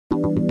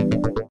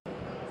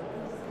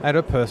Add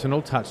a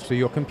personal touch to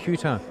your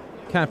computer.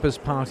 Campus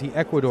Party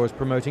Ecuador is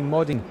promoting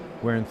modding,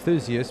 where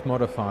enthusiasts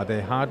modify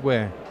their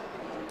hardware.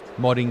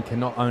 Modding can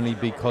not only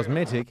be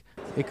cosmetic,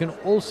 it can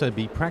also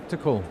be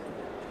practical.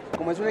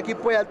 Como es un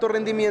equipo de alto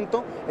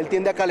rendimiento, él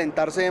tiende a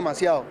calentarse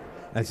demasiado.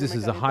 As this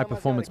is a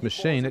high-performance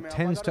machine, it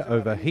tends to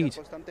overheat.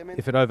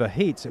 If it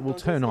overheats, it will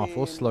turn off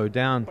or slow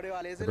down.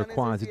 It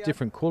requires a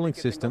different cooling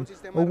system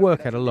or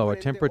work at a lower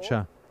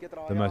temperature.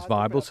 The most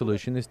viable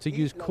solution is to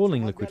use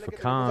cooling liquid for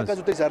cars.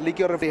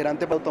 The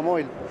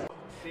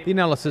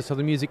analysis of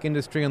the music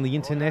industry on the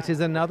internet is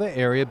another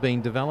area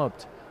being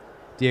developed.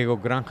 Diego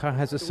Granja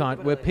has a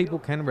site where people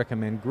can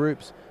recommend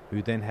groups,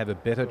 who then have a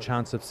better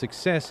chance of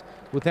success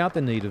without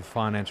the need of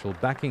financial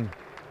backing.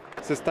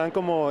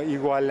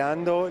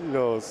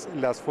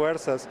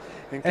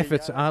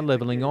 Efforts are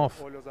levelling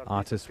off.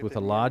 Artists with a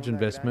large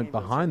investment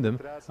behind them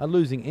are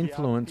losing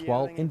influence,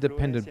 while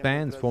independent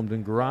bands formed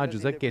in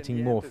garages are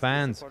getting more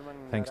fans,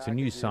 thanks to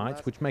new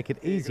sites which make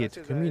it easier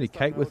to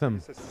communicate with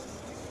them.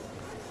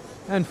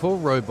 And for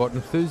robot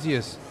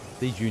enthusiasts,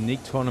 these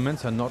unique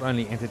tournaments are not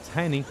only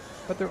entertaining,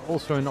 but they're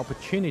also an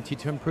opportunity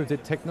to improve their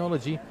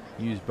technology,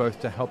 used both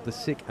to help the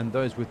sick and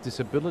those with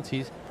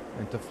disabilities,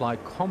 and to fly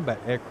combat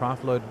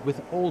aircraft loaded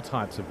with all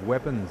types of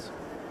weapons.